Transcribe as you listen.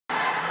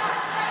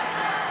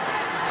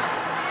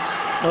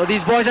Oh,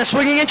 these boys are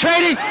swinging and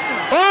trading.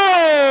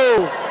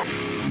 Oh!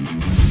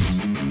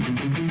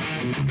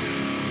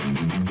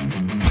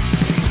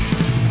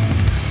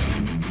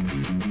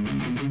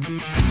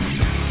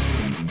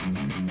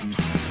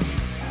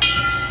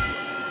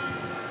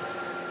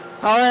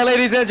 All right,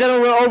 ladies and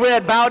gentlemen, we're over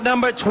at bout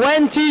number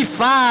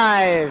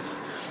 25.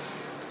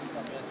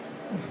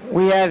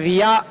 We have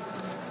Yeap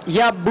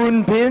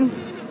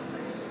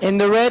in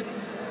the red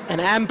and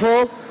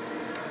Ampel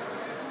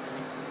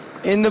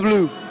in the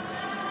blue.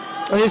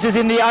 This is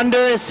in the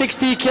under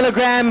 60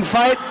 kilogram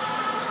fight,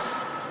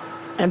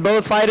 and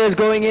both fighters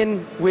going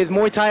in with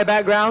Muay Thai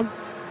background.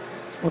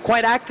 We're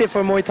quite active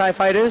for Muay Thai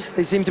fighters.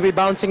 They seem to be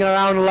bouncing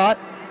around a lot.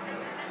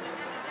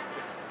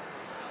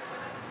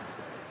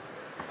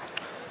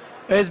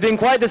 It's been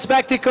quite the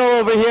spectacle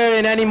over here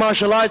in any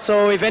martial arts,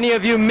 so if any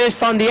of you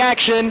missed on the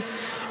action,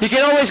 you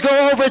can always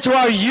go over to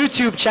our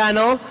YouTube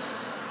channel.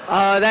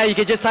 There you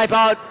can just type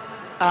out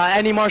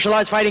any martial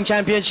arts fighting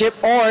championship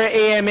or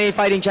AMA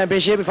fighting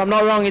championship. If I'm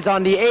not wrong, it's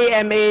on the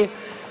AMA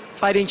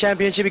fighting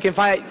championship. You can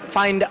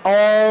find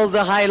all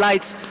the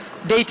highlights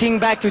dating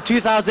back to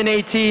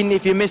 2018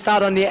 if you missed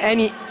out on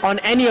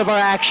any of our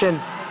action.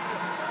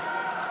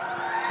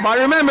 But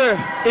remember,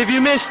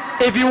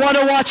 if you want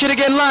to watch it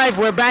again live,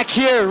 we're back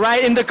here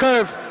right in the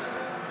curve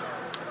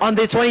on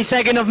the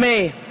 22nd of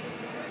May.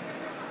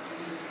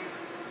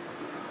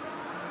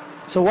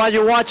 So what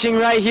you're watching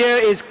right here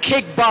is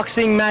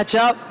kickboxing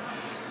matchup.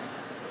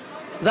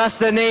 That's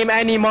the name,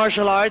 any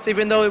martial arts,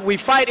 even though we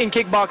fight in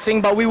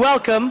kickboxing, but we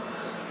welcome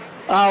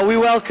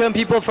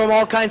people from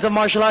all kinds of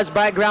martial arts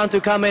background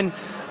to come and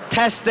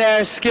test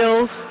their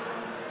skills,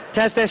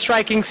 test their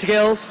striking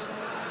skills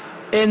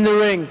in the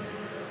ring.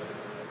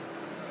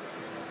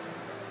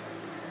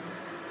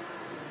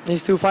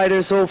 These two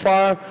fighters so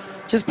far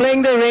just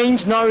playing their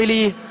range, not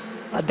really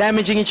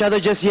damaging each other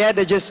just yet.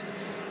 They're just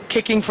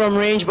kicking from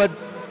range but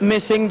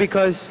missing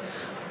because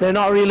they're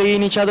not really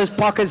in each other's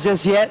pockets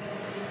just yet.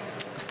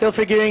 Still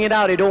figuring it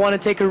out. They don't want to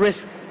take a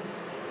risk.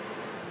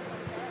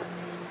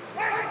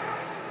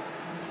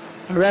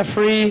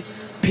 Referee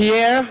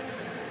Pierre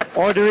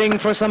ordering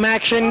for some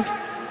action.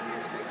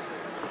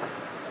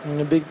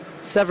 And a big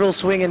several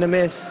swing and a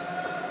miss.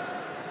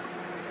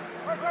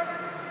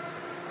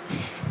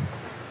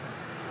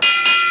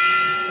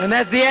 And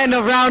that's the end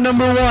of round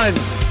number 1.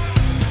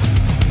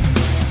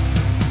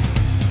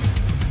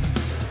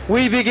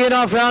 We begin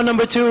off round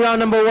number 2. Round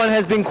number 1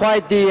 has been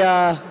quite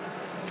the,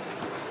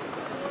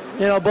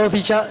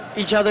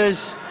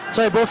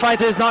 both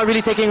fighters not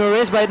really taking a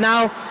risk, but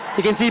now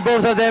you can see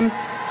both of them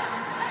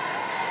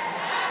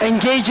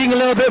engaging a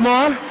little bit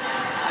more.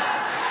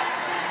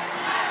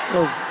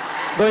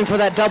 Going for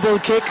that double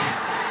kick.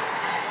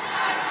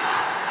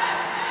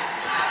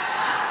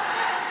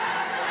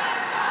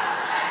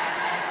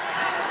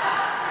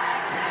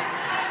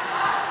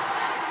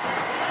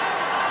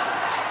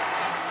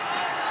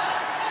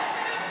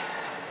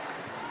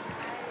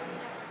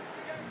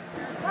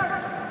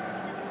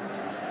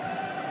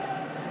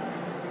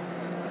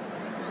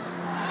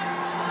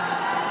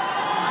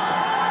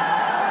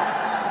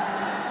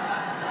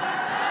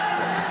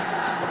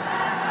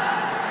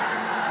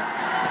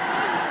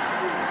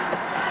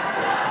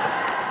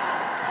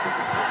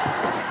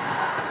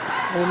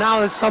 And now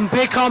there's some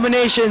big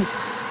combinations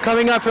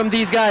coming up from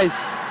these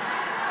guys.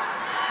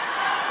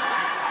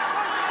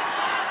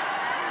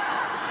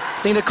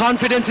 I think the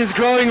confidence is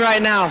growing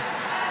right now.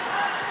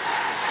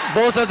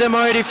 Both of them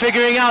already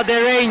figuring out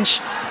their range.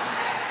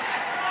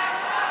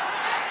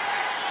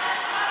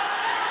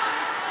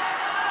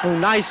 Oh,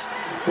 nice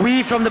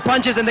weave from the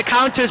punches, and the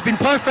counter has been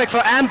perfect for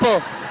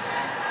Ampel.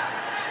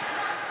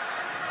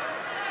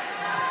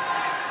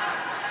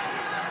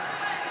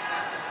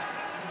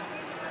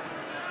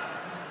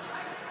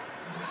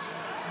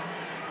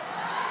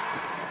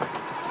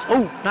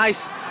 Oh,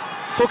 nice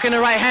hook in the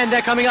right hand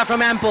there coming up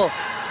from Ampel.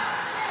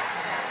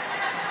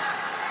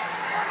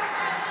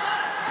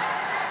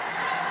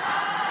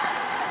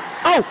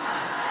 Oh,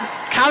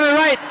 counter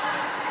right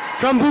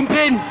from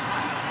Bumpin,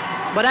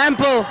 but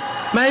Ampel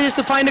manages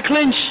to find a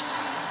clinch.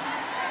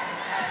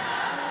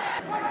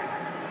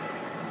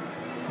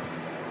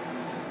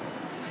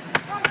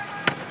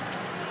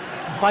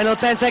 Final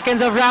 10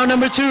 seconds of round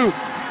number 2.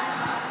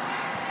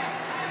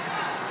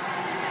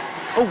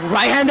 Oh,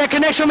 right hand that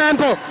connects from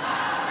Ampel.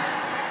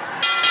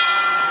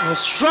 A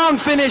strong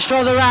finish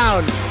for the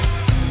round.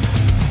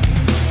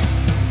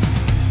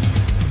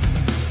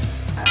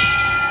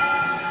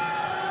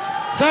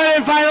 Third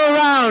and final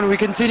round. We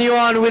continue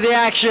on with the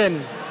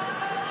action.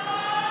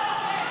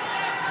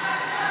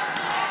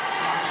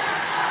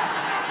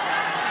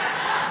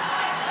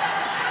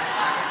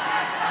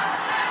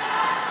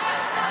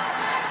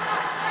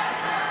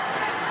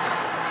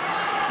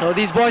 Oh,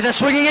 these boys are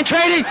swinging and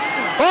trading.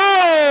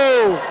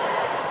 Oh!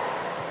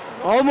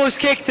 Almost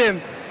kicked him.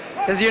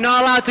 Because you're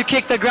not allowed to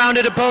kick the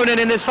grounded opponent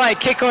in this fight.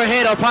 Kick or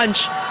hit or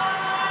punch.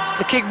 It's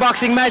a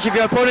kickboxing match. If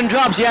your opponent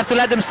drops, you have to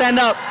let them stand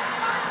up.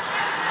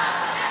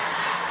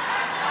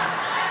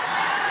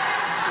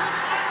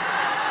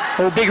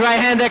 Oh, big right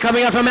hand there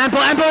coming up from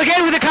Ampel. Ampel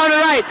again with the counter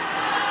right.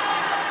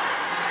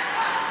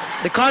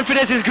 The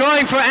confidence is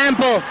growing for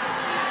Ampel.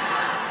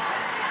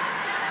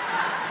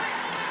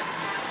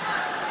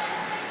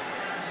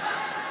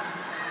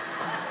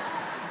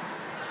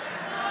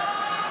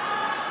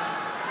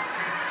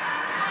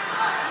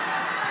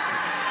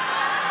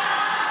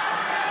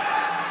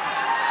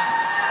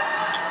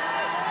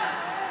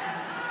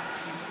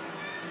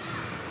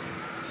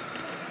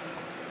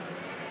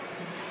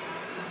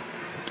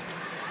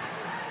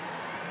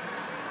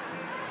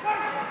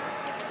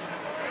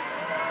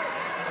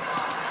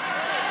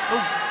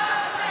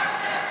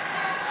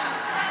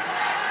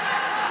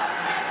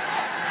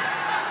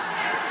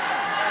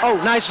 Oh,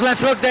 nice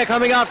left hook there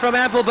coming out from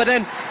Ampel, but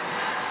then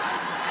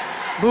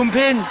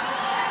Bumpin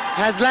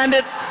has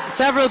landed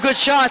several good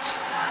shots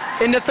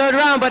in the third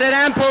round, but then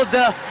Ampel,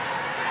 the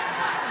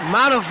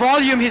amount of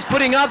volume he's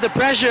putting up, the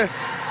pressure.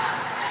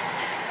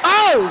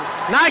 Oh,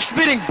 nice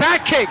spinning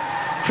back kick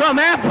from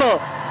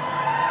Ampel.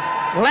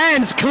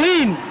 Lands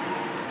clean.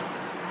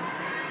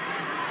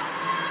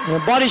 A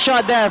body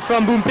shot there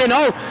from Bumpin.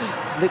 Oh,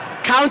 the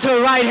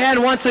counter right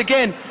hand once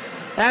again.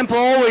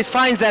 Ampel always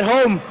finds that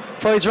home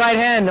for his right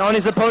hand on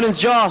his opponent's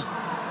jaw.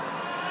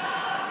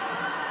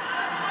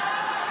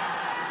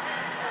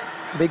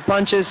 Big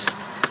punches.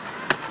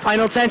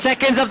 Final 10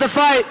 seconds of the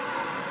fight.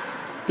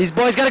 These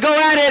boys gotta go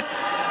at it.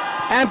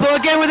 Ampel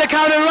again with a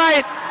counter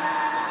right.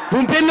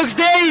 Bumpin looks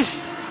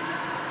dazed.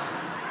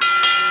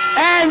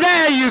 And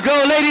there you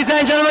go, ladies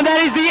and gentlemen.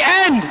 That is the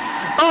end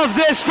of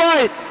this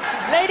fight.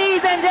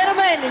 Ladies and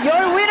gentlemen,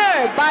 your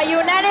winner by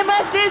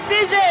unanimous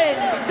decision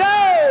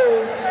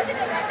goes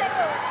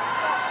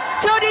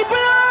to the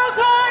blue